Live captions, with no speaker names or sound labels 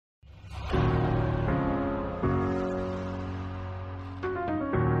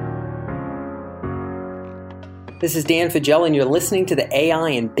This is Dan Faggella, and you're listening to the AI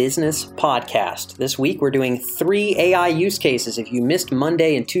in Business podcast. This week, we're doing 3 AI use cases. If you missed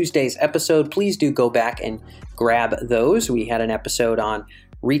Monday and Tuesday's episode, please do go back and grab those. We had an episode on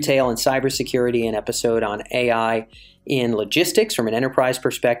retail and cybersecurity, an episode on AI in logistics from an enterprise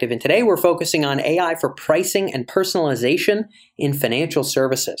perspective. And today, we're focusing on AI for pricing and personalization in financial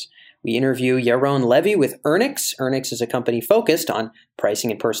services. We interview Yaron Levy with Earnix. Earnix is a company focused on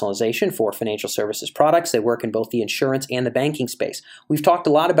pricing and personalization for financial services products. They work in both the insurance and the banking space. We've talked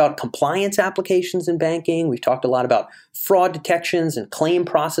a lot about compliance applications in banking. We've talked a lot about fraud detections and claim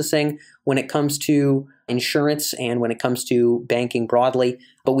processing when it comes to insurance and when it comes to banking broadly.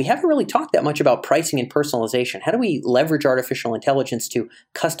 But we haven't really talked that much about pricing and personalization. How do we leverage artificial intelligence to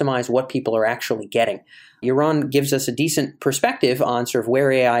customize what people are actually getting? Yaron gives us a decent perspective on sort of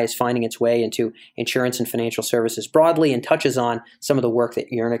where AI is finding its way into insurance and financial services broadly, and touches on some of the work that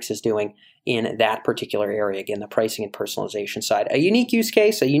Earnix is doing in that particular area. Again, the pricing and personalization side. A unique use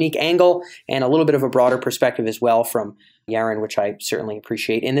case, a unique angle, and a little bit of a broader perspective as well from Yaron, which I certainly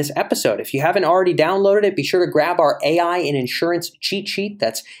appreciate in this episode. If you haven't already downloaded it, be sure to grab our AI in Insurance cheat sheet.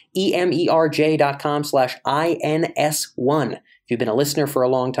 That's emerj.com/INS1. If you've been a listener for a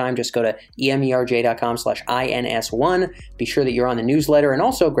long time, just go to emerj.com/INS1. Be sure that you're on the newsletter, and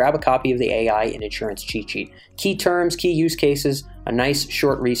also grab a copy of the AI in Insurance cheat sheet. Key terms, key use cases, a nice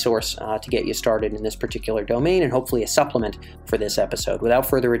short resource to get you started in this particular domain, and hopefully a supplement for this episode. Without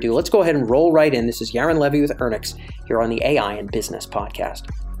further ado, let's go ahead and roll right in. This is Yaron Levy with Earnix here on the AI in Business podcast.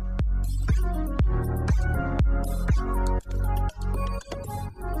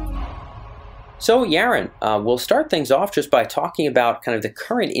 So, Yaron, we'll start things off just by talking about kind of the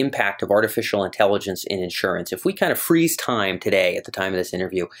current impact of artificial intelligence in insurance. If we kind of freeze time today at the time of this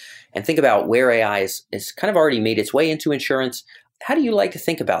interview and think about where AI is kind of already made its way into insurance, how do you like to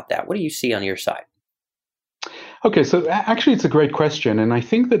think about that? What do you see on your side? Okay, so actually it's a great question. And I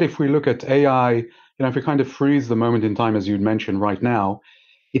think that if we look at AI, if we kind of freeze the moment in time, as you'd mentioned right now,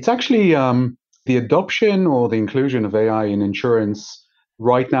 it's actually the adoption or the inclusion of AI in insurance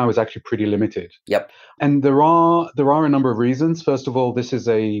right now is actually pretty limited. Yep. And there are a number of reasons. First of all, this is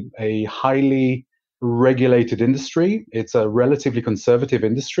a highly regulated industry. It's a relatively conservative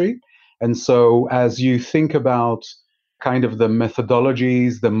industry. And so as you think about kind of the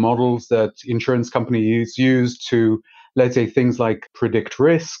methodologies, the models that insurance companies use to, let's say, things like predict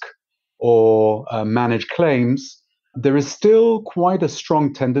risk or manage claims, there is still quite a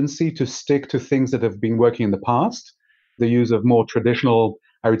strong tendency to stick to things that have been working in the past. The use of more traditional,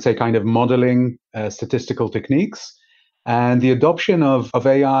 I would say, kind of modeling statistical techniques. And the adoption of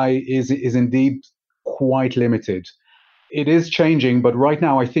AI is indeed quite limited. It is changing, but right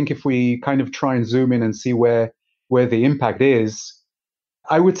now, I think if we kind of try and zoom in and see where the impact is,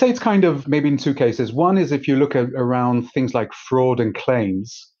 I would say it's kind of maybe in 2 cases. One is if you look around things like fraud and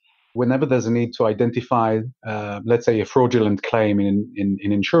claims, whenever there's a need to identify, let's say, a fraudulent claim in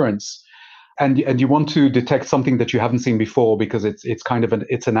insurance, and you want to detect something that you haven't seen before because it's kind of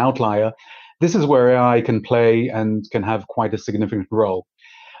it's an outlier, this is where AI can play and can have quite a significant role.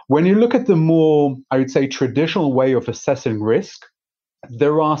 When you look at the more, I would say, traditional way of assessing risk,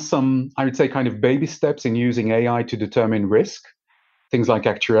 there are some, I would say, kind of baby steps in using AI to determine risk, things like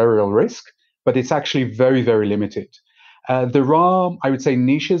actuarial risk, but it's actually very, very limited. There are, I would say,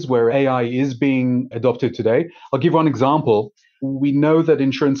 niches where AI is being adopted today. I'll give one example. We know that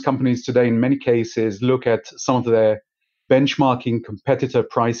insurance companies today, in many cases, look at some of their benchmarking competitor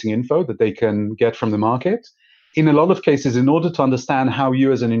pricing info that they can get from the market. In a lot of cases, in order to understand how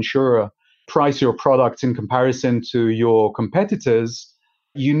you as an insurer price your products in comparison to your competitors,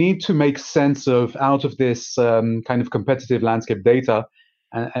 you need to make sense of out of this kind of competitive landscape data.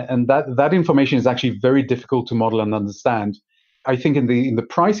 And that information is actually very difficult to model and understand. I think in the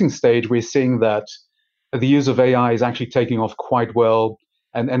pricing stage, we're seeing that the use of AI is actually taking off quite well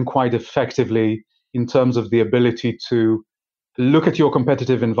and quite effectively in terms of the ability to look at your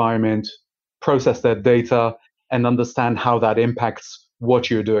competitive environment, process that data, and understand how that impacts what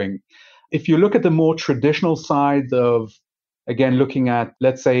you're doing. If you look at the more traditional side of, again, looking at,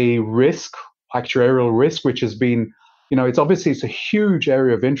 let's say, risk, actuarial risk, which has been, it's a huge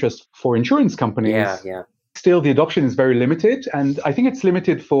area of interest for insurance companies. Yeah. Still, the adoption is very limited. And I think it's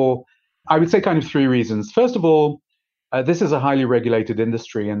limited for, I would say, kind of 3 reasons. First of all, this is a highly regulated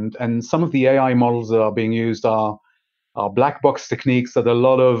industry, and some of the AI models that are being used are black box techniques that a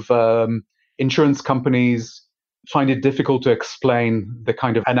lot of insurance companies find it difficult to explain the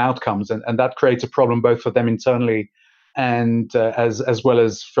kind of outcomes, and that creates a problem both for them internally and as well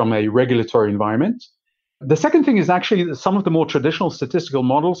as from a regulatory environment. The second thing is actually some of the more traditional statistical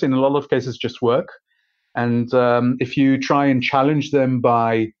models in a lot of cases just work. And if you try and challenge them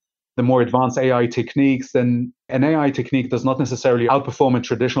by the more advanced AI techniques, then an AI technique does not necessarily outperform a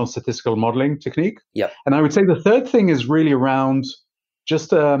traditional statistical modeling technique. Yep. And I would say the third thing is really around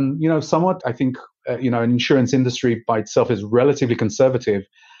just, somewhat, I think, an insurance industry by itself is relatively conservative.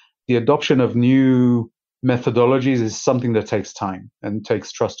 The adoption of new methodologies is something that takes time and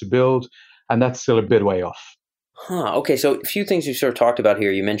takes trust to build, and that's still a bit way off. Okay, so a few things you sort of talked about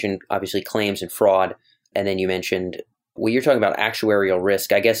here. You mentioned obviously claims and fraud, and then you mentioned, well, you're talking about actuarial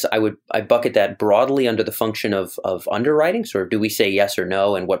risk. I guess I bucket that broadly under the function of underwriting. Sort of, do we say yes or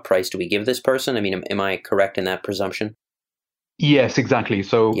no, and what price do we give this person? I mean, am I correct in that presumption? Yes, exactly.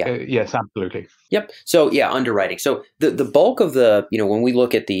 So Yeah. yes, absolutely. Yep. So yeah, underwriting. So the bulk of when we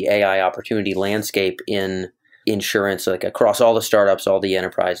look at the AI opportunity landscape in insurance, like across all the startups, all the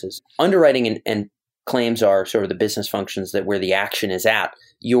enterprises, underwriting and claims are sort of the business functions that where the action is at.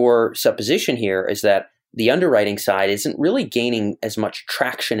 Your supposition here is that the underwriting side isn't really gaining as much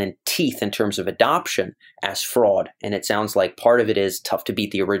traction and teeth in terms of adoption as fraud. And it sounds like part of it is tough to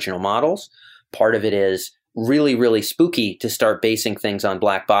beat the original models. Part of it is really, really spooky to start basing things on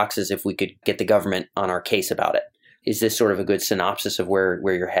black boxes if we could get the government on our case about it. Is this sort of a good synopsis of where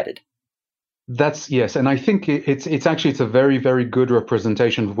you're headed? That's yes, and I think it's a very, very good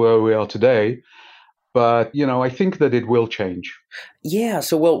representation of where we are today. But I think that it will change. Yeah,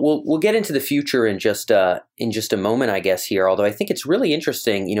 so we'll get into the future in just a moment, I guess here. Although I think it's really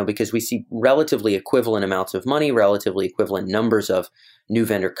interesting, because we see relatively equivalent amounts of money, relatively equivalent numbers of new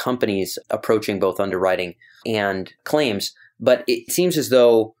vendor companies approaching both underwriting and claims. But it seems as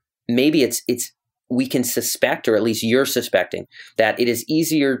though maybe it's we can suspect, or at least you're suspecting, that it is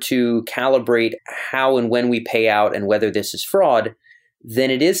easier to calibrate how and when we pay out and whether this is fraud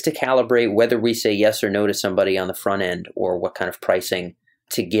than it is to calibrate whether we say yes or no to somebody on the front end or what kind of pricing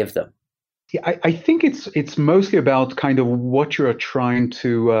to give them. Yeah, I think it's mostly about kind of what you're trying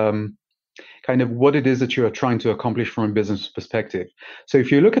to kind of what it is that you are trying to accomplish from a business perspective. So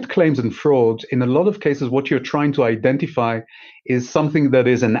if you look at claims and fraud, in a lot of cases, what you're trying to identify is something that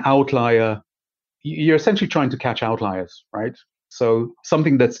is an outlier. You're essentially trying to catch outliers, right? So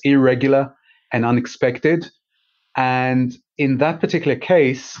something that's irregular and unexpected. And in that particular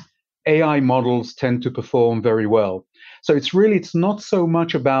case, AI models tend to perform very well. So it's not so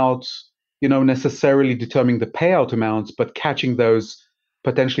much about, necessarily determining the payout amounts, but catching those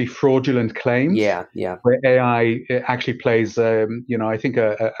potentially fraudulent claims. Yeah. Where AI actually plays, I think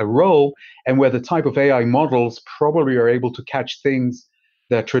a role, and where the type of AI models probably are able to catch things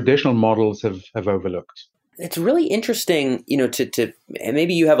that traditional models have overlooked. It's really interesting, to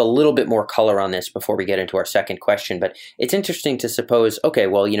maybe you have a little bit more color on this before we get into our second question, but it's interesting to suppose, okay,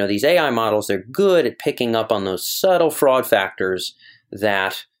 well, these AI models, they're good at picking up on those subtle fraud factors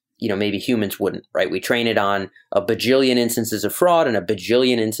that, maybe humans wouldn't, right? We train it on a bajillion instances of fraud and a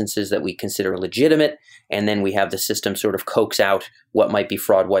bajillion instances that we consider legitimate. And then we have the system sort of coax out what might be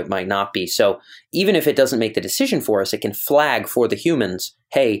fraud, what might not be. So even if it doesn't make the decision for us, it can flag for the humans,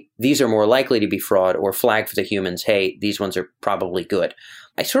 hey, these are more likely to be fraud, or flag for the humans, hey, these ones are probably good.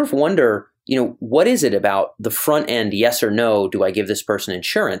 I sort of wonder, what is it about the front end, yes or no, do I give this person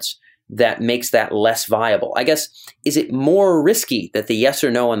insurance, that makes that less viable? I guess, is it more risky that the yes or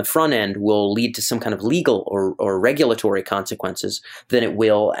no on the front end will lead to some kind of legal or regulatory consequences than it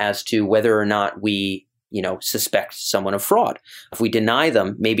will as to whether or not we, suspect someone of fraud? If we deny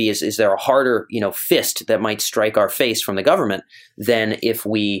them, maybe is there a harder, fist that might strike our face from the government than if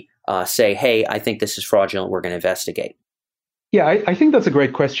we say, hey, I think this is fraudulent, we're going to investigate? Yeah, I think that's a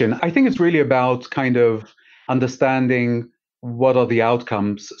great question. I think it's really about kind of understanding what are the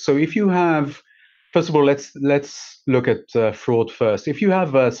outcomes. So if you have, first of all, let's look at fraud first. If you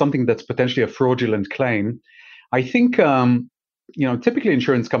have something that's potentially a fraudulent claim, I think typically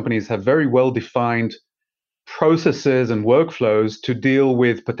insurance companies have very well defined processes and workflows to deal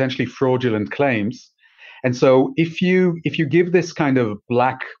with potentially fraudulent claims. And so if you give this kind of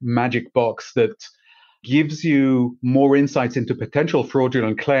black magic box that gives you more insights into potential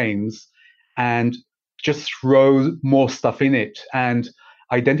fraudulent claims and just throw more stuff in it and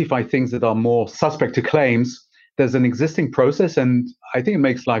identify things that are more suspect to claims, there's an existing process, and I think it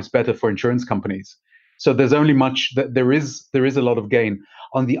makes lives better for insurance companies. So there's only much that there is a lot of gain.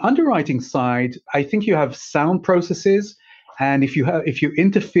 On the underwriting side, I think you have sound processes, and if you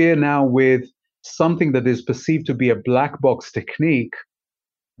interfere now with something that is perceived to be a black box technique,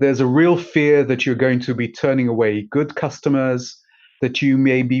 there's a real fear that you're going to be turning away good customers, that you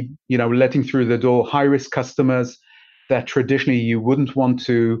may be, letting through the door high-risk customers that traditionally you wouldn't want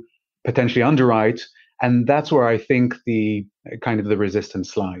to potentially underwrite. And that's where I think the kind of the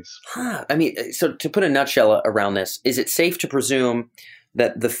resistance lies. I mean, so to put a nutshell around this, is it safe to presume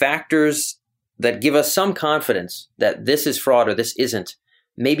that the factors that give us some confidence that this is fraud or this isn't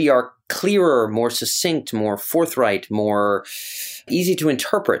maybe are clearer, more succinct, more forthright, more easy to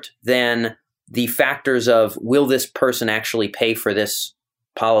interpret than the factors of will this person actually pay for this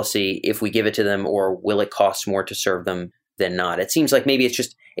policy if we give it to them, or will it cost more to serve them than not? It seems like maybe it's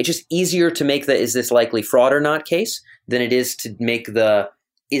just easier to make the is this likely fraud or not case than it is to make the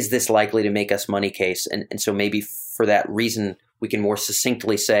is this likely to make us money case. And so maybe for that reason, we can more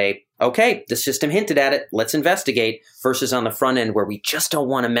succinctly say, okay, the system hinted at it, let's investigate, versus on the front end where we just don't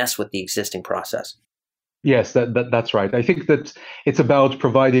want to mess with the existing process. Yes, that's right. I think that it's about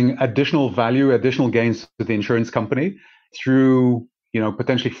providing additional value, additional gains to the insurance company through,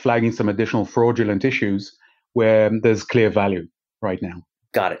 potentially flagging some additional fraudulent issues where there's clear value right now.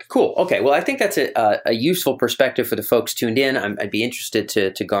 Got it. Cool. Okay. Well, I think that's a useful perspective for the folks tuned in. I'd be interested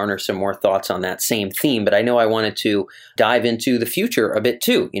to garner some more thoughts on that same theme, but I know I wanted to dive into the future a bit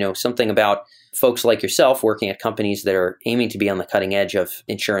too. Something about folks like yourself working at companies that are aiming to be on the cutting edge of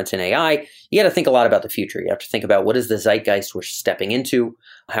insurance and AI. You got to think a lot about the future. You have to think about what is the zeitgeist we're stepping into?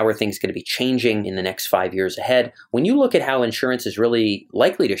 How are things going to be changing in the next 5 years ahead? When you look at how insurance is really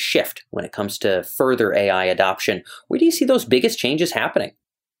likely to shift when it comes to further AI adoption, where do you see those biggest changes happening?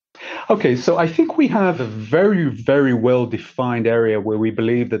 Okay, so I think we have a very, very well-defined area where we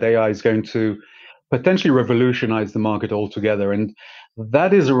believe that AI is going to potentially revolutionize the market altogether. And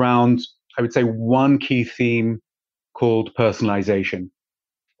that is around, I would say, one key theme called personalization.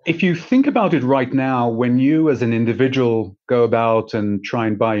 If you think about it right now, when you as an individual go about and try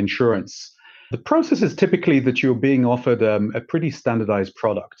and buy insurance, the process is typically that you're being offered a pretty standardized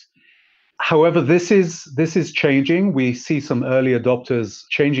product. However, this is changing. We see some early adopters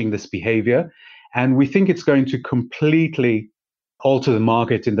changing this behavior, and we think it's going to completely alter the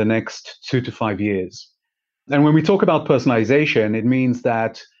market in the next 2 to 5 years. And when we talk about personalization, it means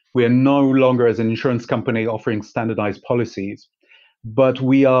that we are no longer, as an insurance company, offering standardized policies, but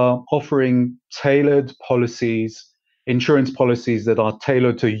we are offering tailored policies, insurance policies that are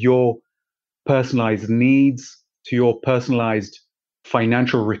tailored to your personalized needs, to your personalized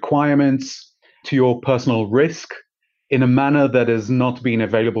financial requirements, to your personal risk in a manner that has not been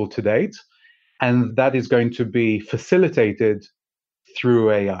available to date. And that is going to be facilitated through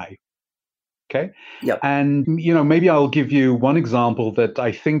AI. Okay. Yep. And, maybe I'll give you one example that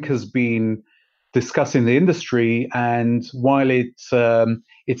I think has been discussed in the industry. And while it's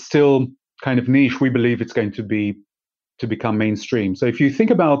still kind of niche, we believe it's going to become mainstream. So if you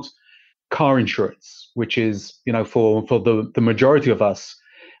think about car insurance, which is, for the majority of us,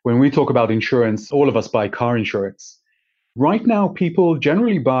 when we talk about insurance, all of us buy car insurance. Right now, people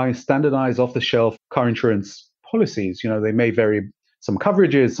generally buy standardized off-the-shelf car insurance policies. They may vary some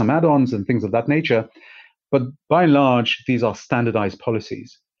coverages, some add-ons, and things of that nature. But by and large, these are standardized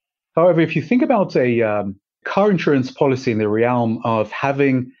policies. However, if you think about a car insurance policy in the realm of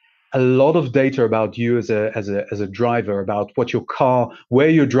having a lot of data about you as a driver, about what your car, where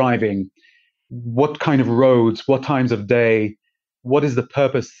you're driving, what kind of roads, what times of day, what is the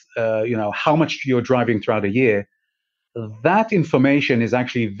purpose, how much you're driving throughout a year, that information is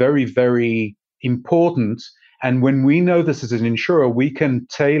actually very, very important. And when we know this as an insurer, we can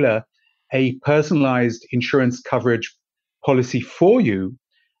tailor a personalized insurance coverage policy for you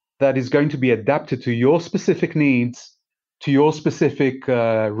that is going to be adapted to your specific needs, to your specific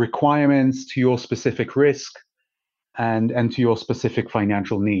requirements, to your specific risk, and to your specific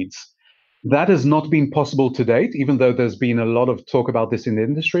financial needs. That has not been possible to date, even though there's been a lot of talk about this in the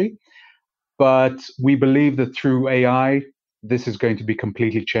industry. But we believe that through AI, this is going to be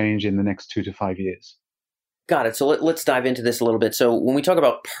completely changed in the next 2 to 5 years. Got it. So let's dive into this a little bit. So when we talk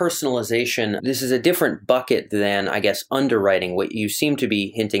about personalization, this is a different bucket than, I guess, underwriting. What you seem to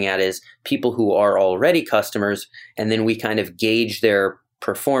be hinting at is people who are already customers, and then we kind of gauge their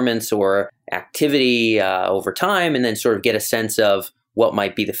performance or activity over time, and then sort of get a sense of what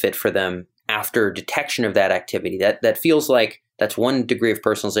might be the fit for them after detection of that activity. That feels like that's one degree of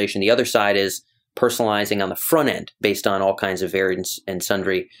personalization. The other side is personalizing on the front end based on all kinds of varied and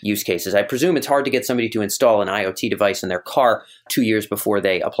sundry use cases. I presume it's hard to get somebody to install an IoT device in their car 2 years before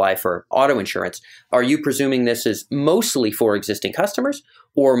they apply for auto insurance. Are you presuming this is mostly for existing customers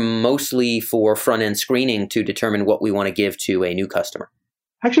or mostly for front end screening to determine what we want to give to a new customer?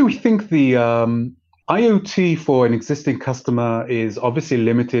 Actually, we think the IoT for an existing customer is obviously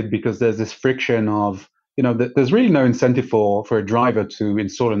limited because there's this friction of, there's really no incentive for a driver to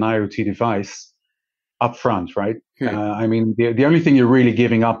install an IoT device up front, right? I mean, the only thing you're really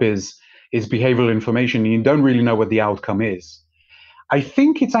giving up is, is behavioral information, and you don't really know what the outcome is. I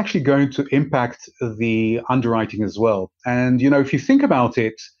think it's actually going to impact the underwriting as well. And, if you think about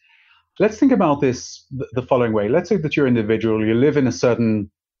it, let's think about this the following way. Let's say that you're an individual, you live in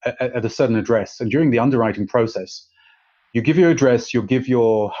at a certain address, and during the underwriting process, you give your address, you give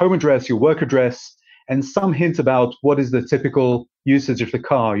your home address, your work address, and some hint about what is the typical usage of the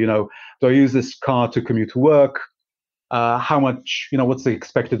car. Do I use this car to commute to work? How much, what's the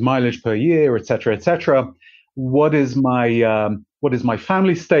expected mileage per year, et cetera, et cetera. What is my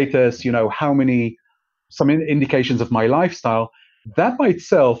family status? Some indications of my lifestyle. That by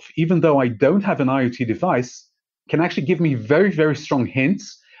itself, even though I don't have an IoT device, can actually give me very, very strong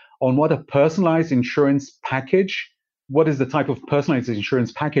hints on what a personalized insurance package, what is the type of personalized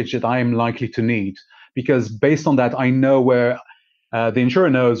insurance package that I am likely to need. Because based on that, I know where the insurer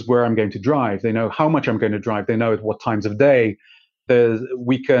knows where I'm going to drive. They know how much I'm going to drive. They know at what times of day. They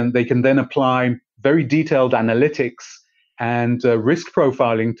can then apply very detailed analytics and risk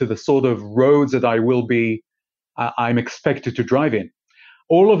profiling to the sort of roads that I'm expected to drive in.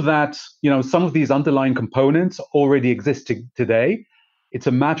 All of that, some of these underlying components already exist today. It's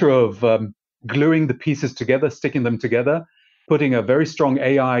a matter of gluing the pieces together, sticking them together, putting a very strong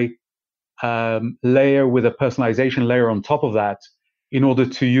AI layer with a personalization layer on top of that in order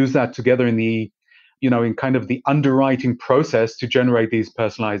to use that together in kind of the underwriting process to generate these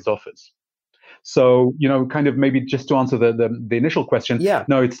personalized offers. So, kind of maybe just to answer the initial question,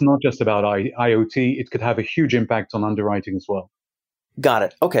 no, it's not just about IoT. It could have a huge impact on underwriting as well. Got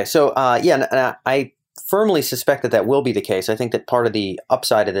it. Okay. So, I firmly suspect that will be the case. I think that part of the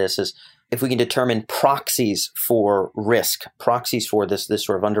upside of this is if we can determine proxies for risk, proxies for this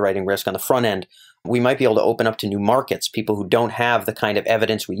sort of underwriting risk on the front end, we might be able to open up to new markets, people who don't have the kind of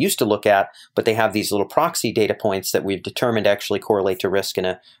evidence we used to look at, but they have these little proxy data points that we've determined actually correlate to risk in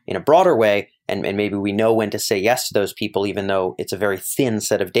a broader way. And maybe we know when to say yes to those people, even though it's a very thin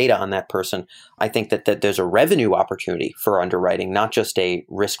set of data on that person. I think that there's a revenue opportunity for underwriting, not just a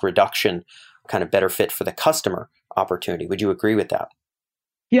risk reduction kind of better fit for the customer opportunity. Would you agree with that?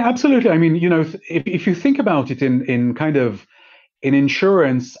 Yeah, absolutely. I mean, if you think about it in kind of in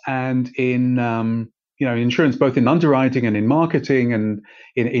insurance and in insurance, both in underwriting and in marketing and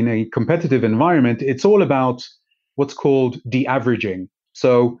in a competitive environment, it's all about what's called de-averaging.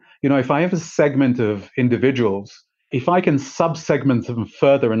 So, if I have a segment of individuals, if I can sub-segment them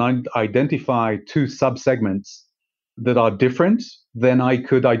further and identify two sub-segments that are different, then I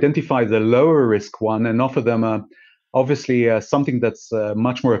could identify the lower risk one and offer them obviously something that's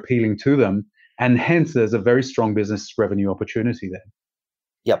much more appealing to them. And hence, there's a very strong business revenue opportunity there.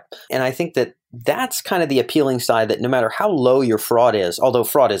 Yep. And I think that's kind of the appealing side, that no matter how low your fraud is, although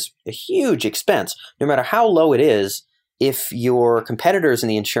fraud is a huge expense, no matter how low it is, if your competitors in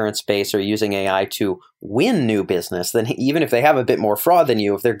the insurance space are using AI to win new business, then even if they have a bit more fraud than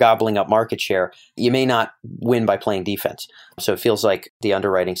you, if they're gobbling up market share, you may not win by playing defense. So it feels like the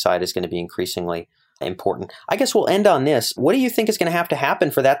underwriting side is going to be increasingly important. I guess we'll end on this. What do you think is going to happen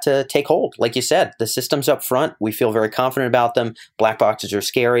for that to take hold? Like you said, the systems up front, we feel very confident about them. Black boxes are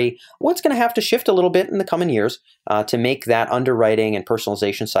scary. What's going to have to shift a little bit in the coming years to make that underwriting and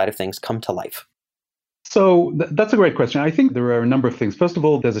personalization side of things come to life? So that's a great question. I think there are a number of things. First of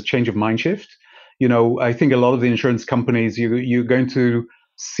all, there's a change of mind shift. I think a lot of the insurance companies, you're going to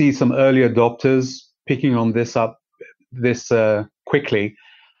see some early adopters picking on this quickly.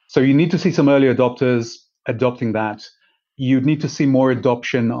 So you need to see some early adopters adopting that. You need to see more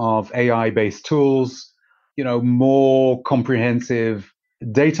adoption of AI-based tools, more comprehensive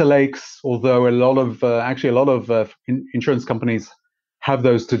data lakes, although a lot of insurance companies have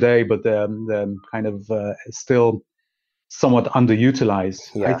those today, but they're kind of still somewhat underutilized.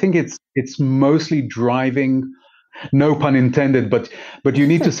 Yeah. I think it's mostly driving, no pun intended, but you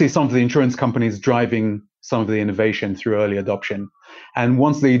need to see some of the insurance companies driving some of the innovation through early adoption. And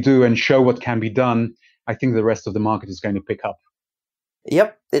once they do and show what can be done, I think the rest of the market is going to pick up.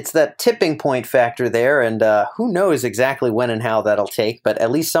 Yep, it's that tipping point factor there, and who knows exactly when and how that'll take, but at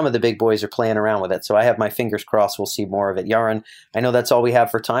least some of the big boys are playing around with it, so I have my fingers crossed we'll see more of it. Yaron, I know that's all we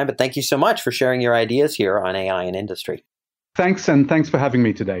have for time, but thank you so much for sharing your ideas here on AI and industry. Thanks, and thanks for having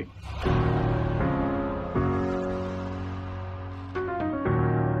me today.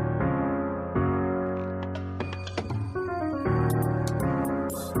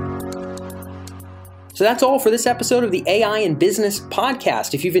 So that's all for this episode of the AI in Business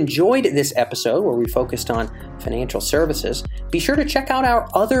podcast. If you've enjoyed this episode where we focused on financial services, be sure to check out our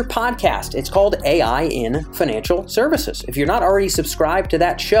other podcast. It's called AI in Financial Services. If you're not already subscribed to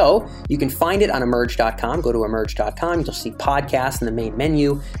that show, you can find it on emerge.com. Go to emerge.com. You'll see podcasts in the main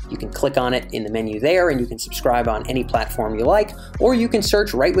menu. You can click on it in the menu there, and you can subscribe on any platform you like, or you can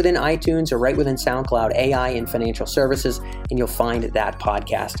search right within iTunes or right within SoundCloud, AI in Financial Services, and you'll find that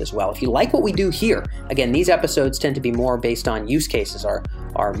podcast as well. If you like what we do here, again, these episodes tend to be more based on use cases.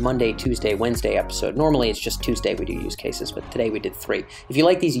 Our Monday, Tuesday, Wednesday episode. Normally it's just Tuesday we do use cases, but today we did 3. If you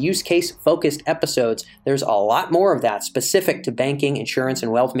like these use case focused episodes, there's a lot more of that specific to banking, insurance,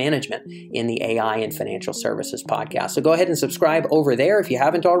 and wealth management in the AI and Financial Services podcast. So go ahead and subscribe over there if you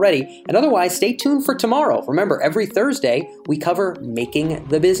haven't already. And otherwise, stay tuned for tomorrow. Remember, every Thursday we cover making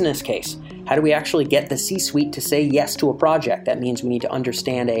the business case. How do we actually get the C-suite to say yes to a project? That means we need to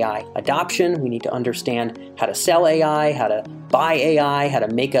understand AI adoption. We need to understand how to sell AI, how to buy AI, how to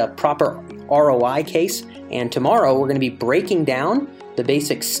make a proper ROI case. And tomorrow we're going to be breaking down the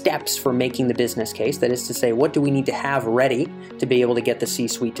basic steps for making the business case. That is to say, what do we need to have ready to be able to get the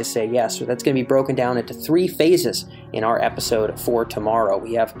C-suite to say yes? So that's going to be broken down into 3 phases in our episode for tomorrow.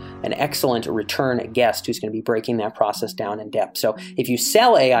 We have an excellent return guest who's going to be breaking that process down in depth. So if you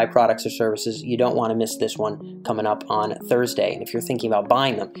sell AI products or services, you don't want to miss this one coming up on Thursday. And if you're thinking about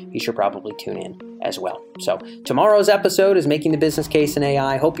buying them, you should probably tune in as well. So tomorrow's episode is Making the Business Case in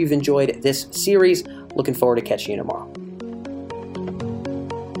AI. Hope you've enjoyed this series. Looking forward to catching you tomorrow.